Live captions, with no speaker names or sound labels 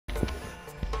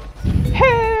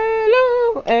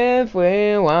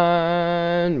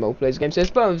everyone. Multiplayer game says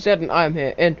But and I am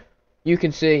here, and you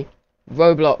can see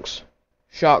Roblox,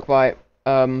 SharkBite.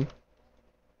 I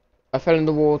fell in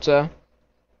the water.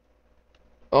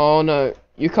 Oh no,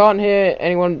 you can't hear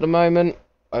anyone at the moment.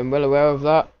 I'm well aware of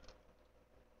that,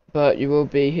 but you will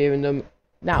be hearing them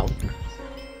now.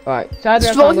 Right, sadly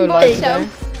I can't go live today.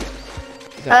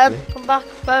 Exactly. Come back,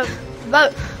 boat.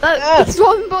 It's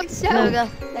one by itself. There we go.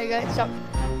 There you go, stop.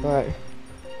 Right.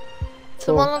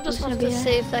 Someone will just have to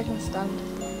see if they can stand.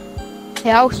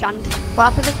 Yeah, I'll stand. What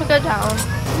happens if we go down?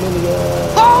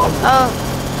 Oh!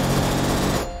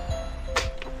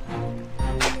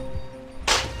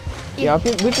 Yeah, I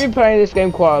think we've been playing this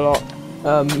game quite a lot.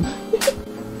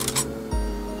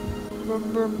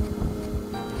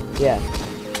 Yeah.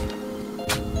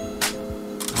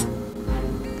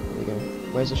 There you go.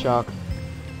 Where's the shark?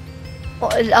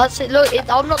 What, that's it. Look,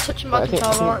 I'm not touching my I think-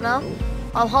 controller right now.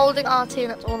 I'm holding RT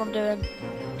and that's all I'm doing.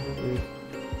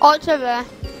 Oh, it's over there.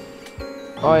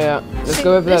 Oh yeah, let's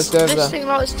go over there, let's go over This there. thing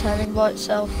right is turning by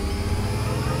itself.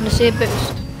 I'm gonna see a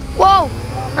boost. Whoa!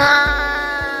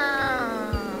 Ah!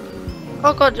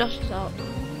 Oh god, Josh is out.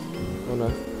 Oh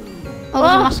no. Oh,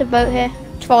 there's a massive boat here.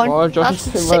 It's fine. Oh, Josh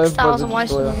That's is in my 6,000 brother's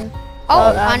waste destroyer. money.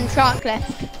 Oh, and shark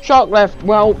left. Shark left,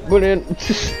 well, brilliant.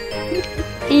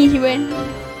 Easy win.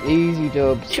 Easy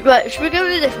dubs. Should we go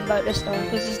with a different boat this time?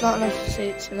 Because there's not enough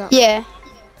seats in that. Yeah.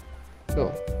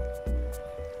 Cool.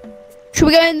 Should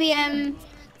we go in the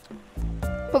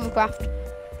hovercraft?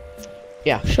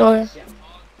 Yeah. Sure.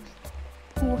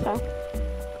 Okay.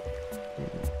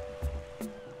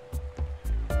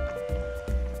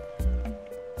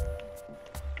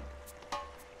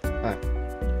 Alright.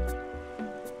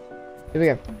 Here we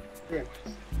go.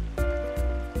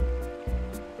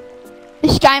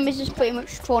 This game is just pretty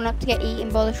much torn up to get eaten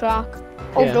by the shark.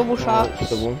 Oh, Yeah. double Oh, sharks.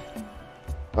 double.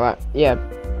 Alright, yeah.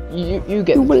 You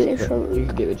get Double the gist of shark. it. You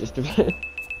can get the gist of it.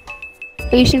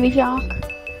 Are you gonna be shark?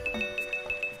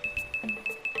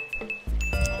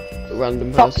 A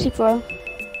random Foxy person. Pro.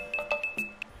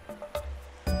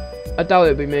 I doubt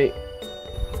it'll be me.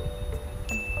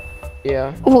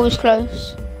 Yeah. Oh, it was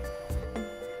close.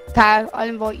 Okay, I'll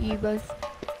invite you both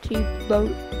to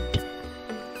boat.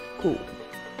 Cool.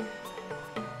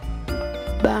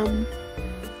 Bam.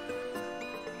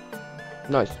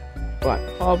 Nice. Right,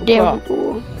 harbour There car. we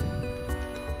go.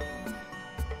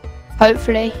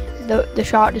 Hopefully, the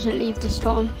shark doesn't leave this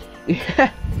time.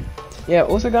 Yeah. Yeah,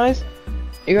 also guys,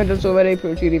 if you haven't done so already,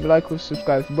 please leave a like or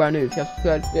subscribe if you're brand new. If you have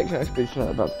subscribed, the next episode is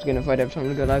about to get notified every time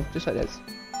I go live, just like this.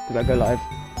 Because I go live.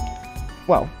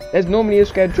 Well, there's normally a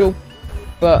schedule,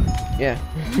 but yeah.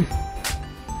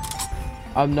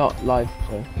 I'm not live,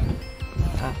 so.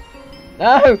 Ah.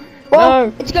 No! Whoa,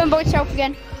 No! it's going by itself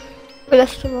again. We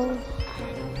left them all.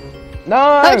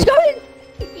 No! No, it's going!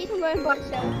 It's going by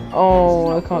itself.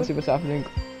 Oh, I can't see what's happening.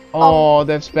 Oh,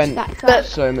 they've spent That trap.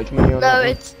 so much money on No, that.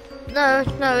 it's no,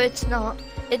 it's not.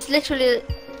 It's literally.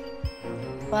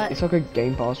 What? It's like a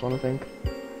Game Pass one, I think.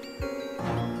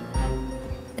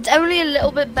 It's only a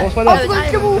little bit better. What's my No, left? it's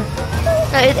only,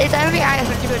 it's only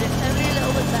 800. It's only a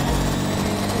little bit better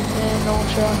than the normal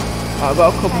shark. I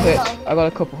got a couple hits. I got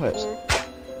a couple hits.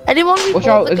 Anyone we Watch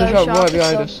bought out, the there's a ghost shark right is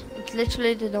behind done. us. It's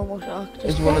literally the normal shark.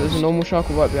 There's a normal shark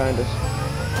right behind us.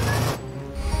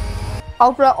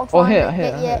 I'll try Oh, and here,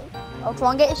 get here. you. I'll try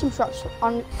and get you some shots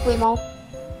on Wemo.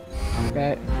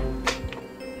 Okay.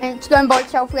 And it's going by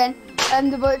itself again.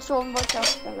 The boat's going by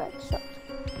itself. Don't get distracted.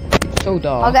 So I'll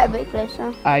dark. get a bit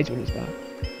closer. I hate when it's dark.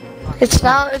 It's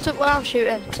now. It's up where I'm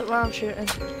shooting. It's up where I'm shooting.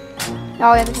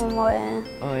 Oh yeah, there's one more there.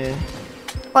 Oh yeah.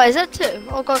 Wait, is there two?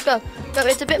 Oh god, go. Go,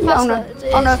 it's a bit Oh, faster. no. It's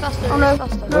Oh, no. faster. Oh, no. It's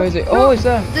faster. Where is it? Oh, it's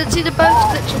there. See the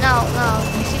boat's glitching out now.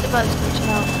 You see the boat's glitching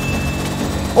out.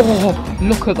 Oh,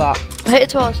 look at that. Hit it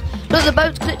to us. Look, the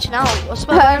boat's glitching out. I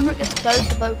swear, whenever it gets close,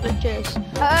 the boat glitches.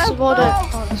 So what oh, that's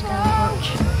kind of much.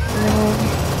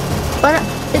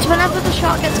 It's whenever the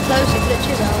shark gets close, it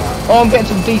glitches out. Oh, I'm getting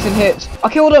some decent hits. I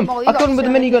killed him. Oh, you I got killed him with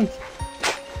the some. minigun.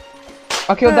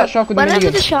 I killed that shark with the Whenever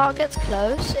minigun. the shark gets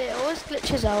close, it always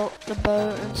glitches out the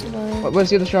boat. And it's annoying. Wait, where's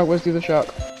the other shark? Where's the other shark?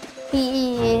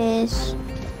 He is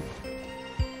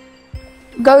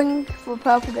going for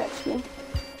purple jet ski.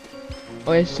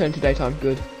 Oh, it's turned to daytime.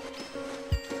 Good.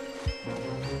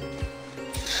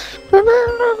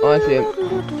 Oh, I see him.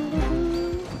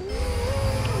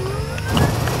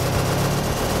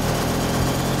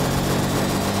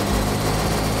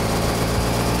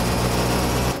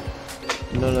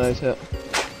 No, it's hit.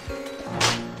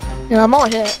 Yeah, I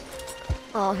might hit.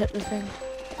 Oh, I'll hit the thing.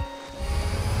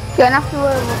 Going after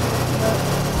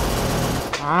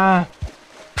Ah.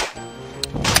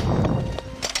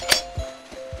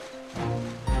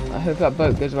 I hope that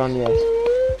boat goes around the edge.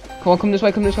 Come on, come this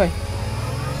way, come this way.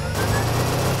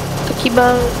 Cookie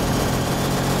boat.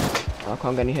 Oh, I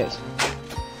can't get any hits.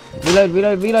 Reload,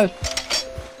 reload, reload.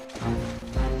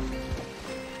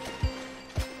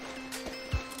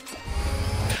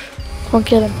 Come on,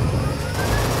 kill him.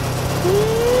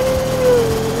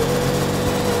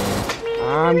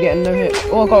 I'm getting no hit.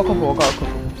 Oh, I got a couple, I got a couple.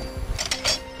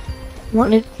 What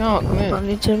need? Shark, come I in.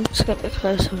 need to just get a bit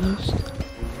closer first.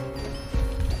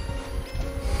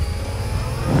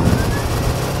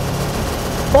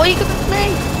 Why are you coming to me?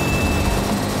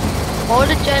 Why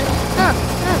did Jen? No.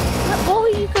 Why are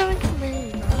you going to me?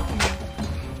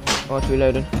 Oh, it's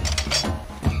reloading.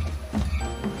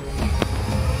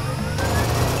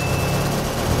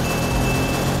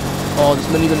 Oh, this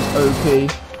minigun is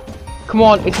OP. Come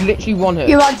on, it's literally one hit.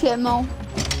 You're right here, Mo.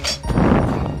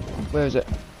 Where is it?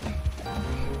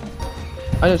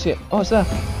 I don't see it. Oh, it's there.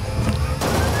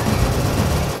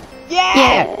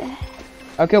 Yeah!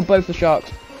 I killed both the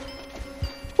sharks.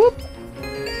 Whoop!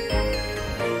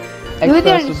 You were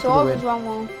the only Express for sword the as win. well,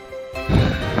 Mo.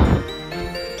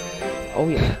 Oh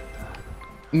yeah.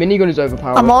 Minigun is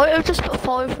overpowered. I might have just put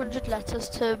 500 letters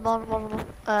to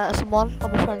someone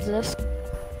on my friend's list.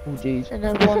 Oh jeez. And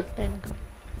then one thing.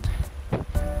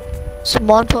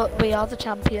 Someone put "We are the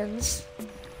champions,"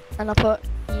 and I put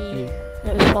 "ye."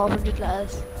 And it was 500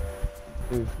 letters.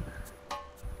 Oof.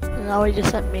 And now he just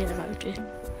sent me an emoji.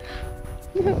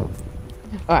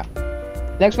 Alright.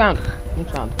 Next round.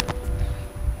 Next round.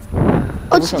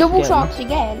 Oh, it's double again. sharks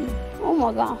again. Oh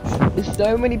my gosh. There's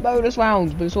so many bonus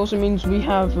rounds, but this also means we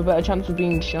have a better chance of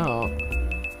being sharp.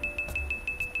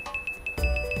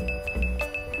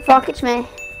 Fuck, it's me.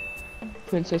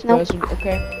 Princess Nope. person,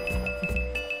 okay.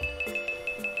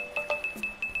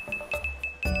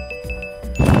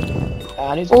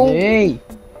 And it's Oh. me.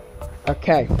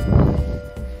 Okay.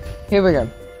 Here we go.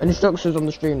 Instructions on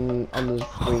the screen. On the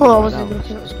screen. Oh, I right wasn't now.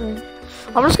 looking at the screen.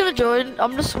 I'm just gonna join.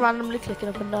 I'm just randomly clicking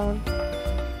up and down.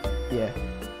 Yeah.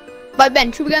 Right,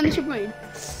 Ben, should we go on the submarine?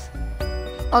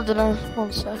 I don't know.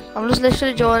 One sec. I'm just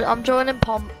literally joining. I'm joining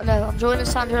I'm joining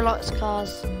Sandra Light's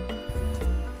cars.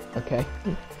 Okay.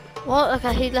 What?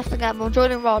 Okay, he left the game. I'm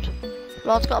joining Rod.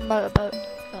 Rod's got a motorboat.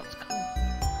 That's cool.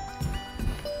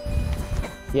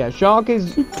 Yeah, shark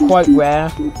is quite rare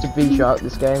to be shark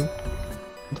this game.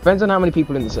 It depends on how many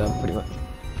people in the server, pretty much.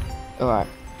 Alright.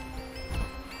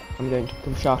 I'm going to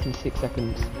become shark in 6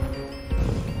 seconds.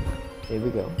 Here we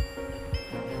go.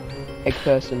 Egg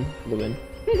person, the win.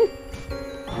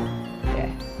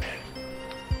 Yeah.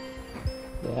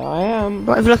 There I am.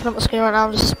 Right, if you're looking at my screen right now,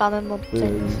 I'm just spamming my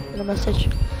things in a message.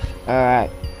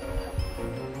 Alright.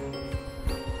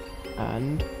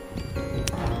 And...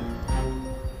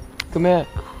 Come here.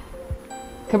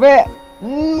 Come here!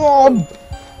 Mob!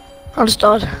 I just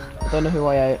died. I don't know who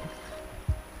I ate.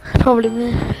 Probably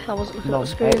me. I wasn't looking No, at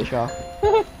the I screen. ate the shark.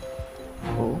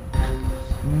 Oh.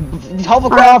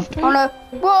 Hovercraft! Oh no.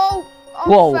 Whoa! I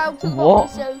Whoa, fell to the what? bottom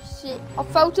of the ocean. I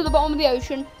fell to the bottom of the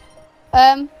ocean.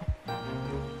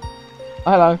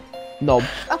 Hello. Knob.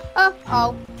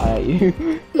 Oh. I ate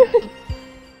you.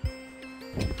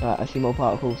 Right, I see more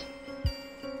particles.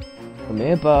 Come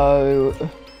here, boat.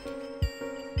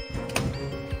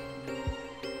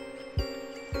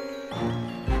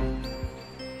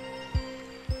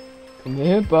 Come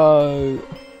here, boat.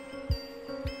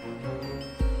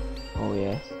 Oh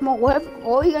yes. What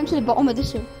are you going to the bottom of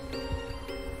this one?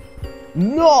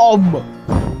 Knob! No.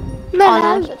 Oh no,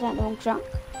 I was down the wrong track.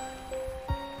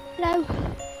 Hello.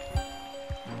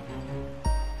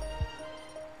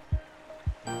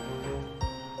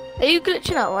 Are you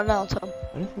glitching out right now, Tom?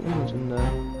 I don't think anyone's in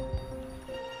there.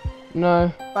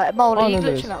 No. Right, Mole, Oh, are you no,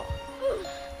 there is. glitching out?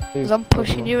 Because I'm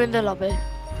pushing you in the lobby.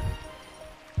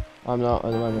 I'm not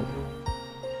at the moment.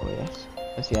 Oh yes.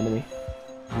 I see enemy.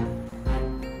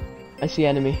 I see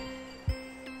enemy.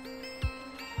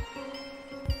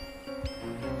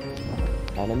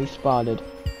 Enemy spotted.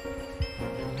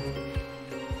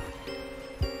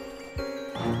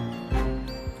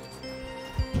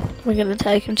 We're gonna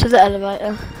take him to the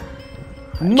elevator.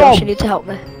 No! Josh, you need to help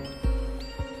me.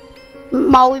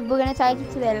 Mo, we're going to take you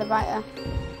to the elevator.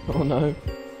 Oh no. Okay,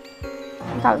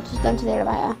 we're just going to the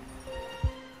elevator.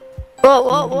 Whoa,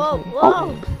 whoa, whoa,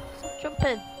 whoa! Stop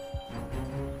jumping.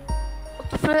 What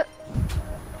the flip?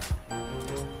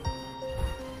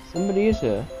 Somebody is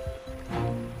here.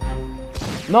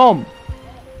 Nom!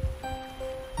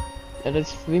 And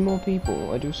there's 3 more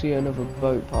people. I do see another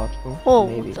boat particle. Oh,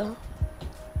 maybe. what the?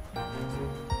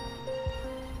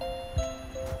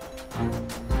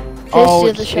 Oh,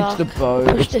 Here's the it's other the shark. boat.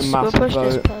 Push It's the this, we'll massive push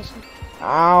this boat. person.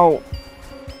 Ow!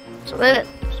 Stop moving.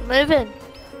 Stop moving.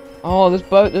 Oh, this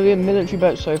boat, the military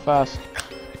boat's so fast.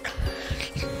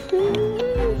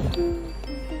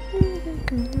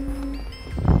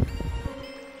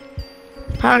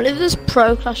 Apparently there's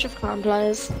pro Clash of Clans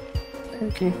players.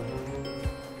 Okay.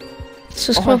 It's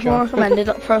just Oh, more recommended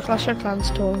at pro Clash of Clans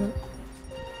tournament.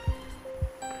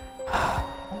 Oh,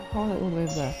 it all the way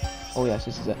over there. Oh yes,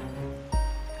 this is it.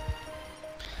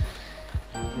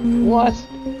 What?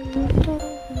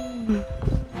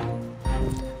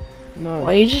 No.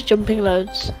 Why are you just jumping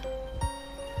loads?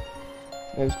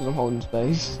 Maybe it's because I'm holding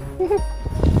space.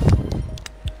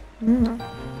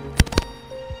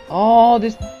 Oh,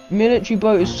 this military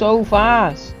boat is so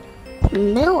fast.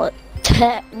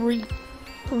 Military.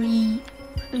 I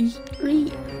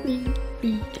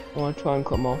want to try and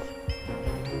come off.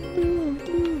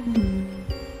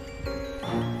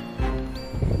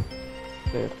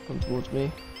 Okay, come towards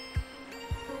me.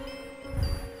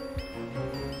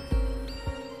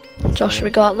 Josh, we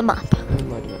go out the map. In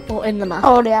my direction. Or in the map. I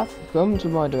already have. Come to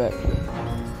my direction.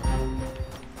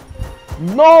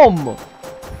 Nom!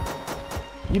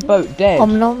 Your boat dead.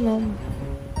 Nom nom.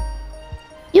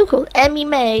 You called Emmy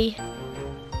May.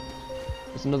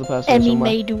 There's another person here Emmy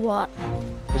somewhere. May do what?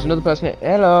 There's another person here.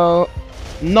 Hello.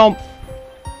 Nom.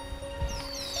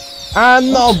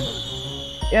 And nom.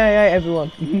 Yeah,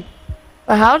 everyone.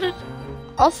 But how did...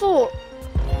 I thought...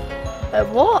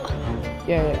 what?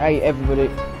 Yeah, hey, everybody.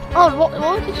 Oh, what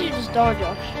did you just die,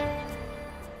 Josh?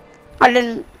 I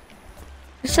didn't.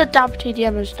 You said Dab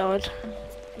TDM has died.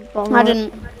 I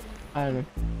didn't. I don't know.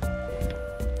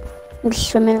 I'm just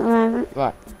swimming at the moment.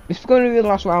 Right. This is going to be the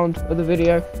last round of the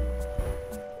video.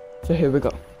 So here we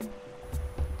go.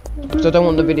 So I don't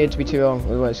want the video to be too long,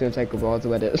 otherwise it's going to take a while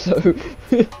to edit, so...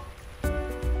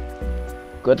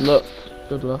 Good luck.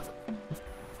 Good luck.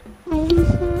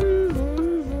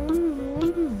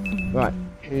 Right.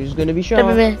 Who's going to be sharp?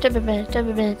 Don't be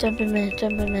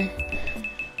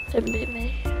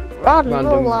me. Random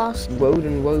Random last. Road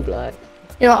and Roblox.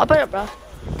 You know what, I better, bro.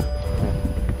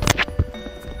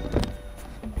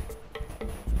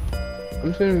 I'm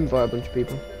just going to invite a bunch of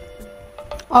people.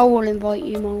 I will invite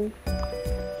you, Mom.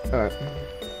 Alright.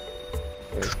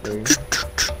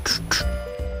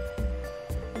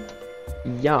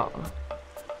 Yeah.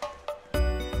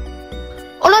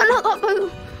 Oh no, not that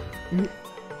boat!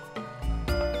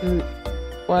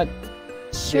 What?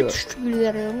 Switch to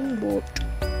the wrong boat.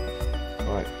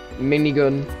 Alright.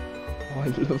 Minigun. Oh, I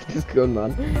love this gun,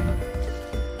 man.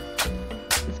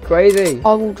 It's crazy.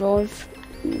 I will drive.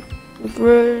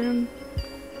 Vroom.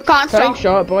 Can't Playing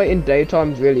stop. SharkBite in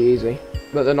daytime is really easy,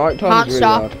 but the night time Can't is really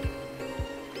stop. hard.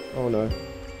 Oh no.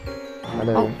 I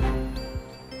know.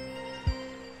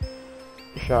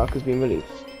 The shark has been released.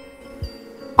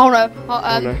 Oh no.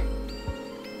 Oh no.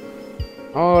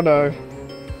 Oh no.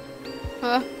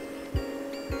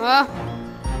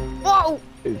 Whoa!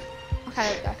 Oof. Okay,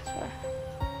 there we go. Sorry.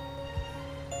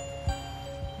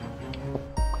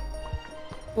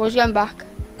 Where's going back?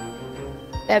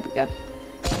 There we go.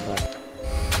 Right.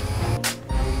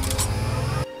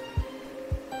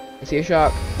 I see a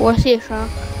shark. Oh, I see a shark.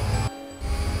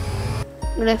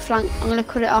 I'm gonna flank. I'm gonna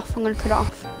cut it off.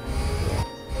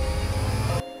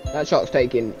 That shark's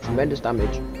taking tremendous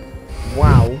damage.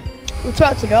 Wow. I'm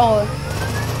about to die.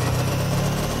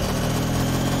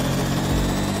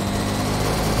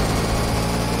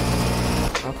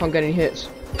 I can't get any hits.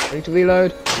 I need to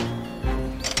reload.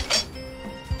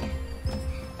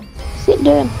 What's it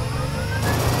doing?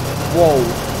 Whoa.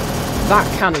 That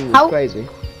cannon was Ow. crazy.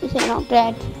 Is it not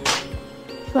dead?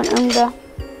 Just went under.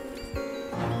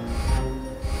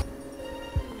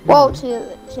 Whoa, it's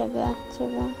over there. Oh,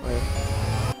 yeah.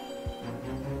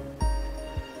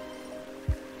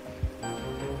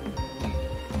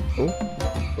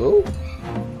 Oh.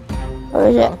 Where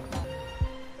is it?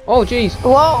 Oh, jeez.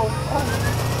 Whoa!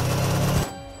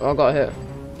 Oh, I got hit.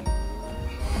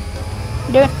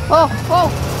 Doing. Whoa! Come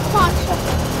on!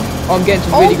 Oh, I'm getting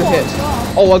some really good my hits.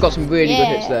 God. Oh, I got some really good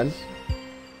hits Yes.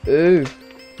 then. Ooh.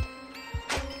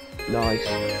 Nice.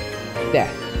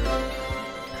 Death.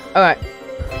 Alright.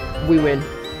 We win.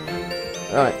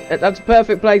 Alright, that's a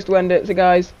perfect place to end it. So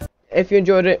guys, if you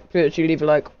enjoyed it, please leave a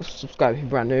like, or subscribe if you're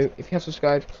brand new. If you have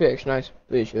subscribed, please extra nice.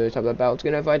 Please sure to tap that bell to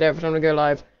get notified every time I go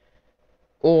live.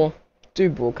 Or do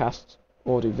broadcasts,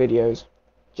 or do videos,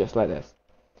 just like this.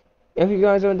 If you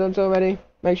guys haven't done so already,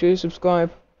 make sure you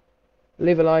subscribe,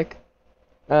 leave a like,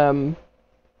 follow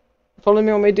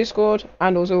me on my Discord,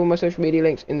 and also all my social media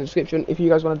links in the description. If you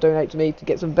guys want to donate to me to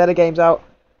get some better games out,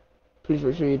 please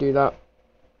make sure you do that.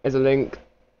 There's a link,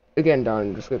 again, down in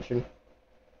the description.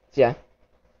 So yeah,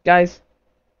 guys,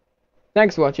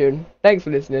 thanks for watching, thanks for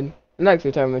listening, and thanks for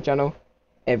returning to my channel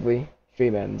every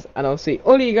stream ends. And I'll see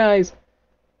all of you guys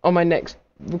on my next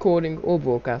recording or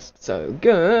broadcast. So,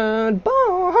 goodbye!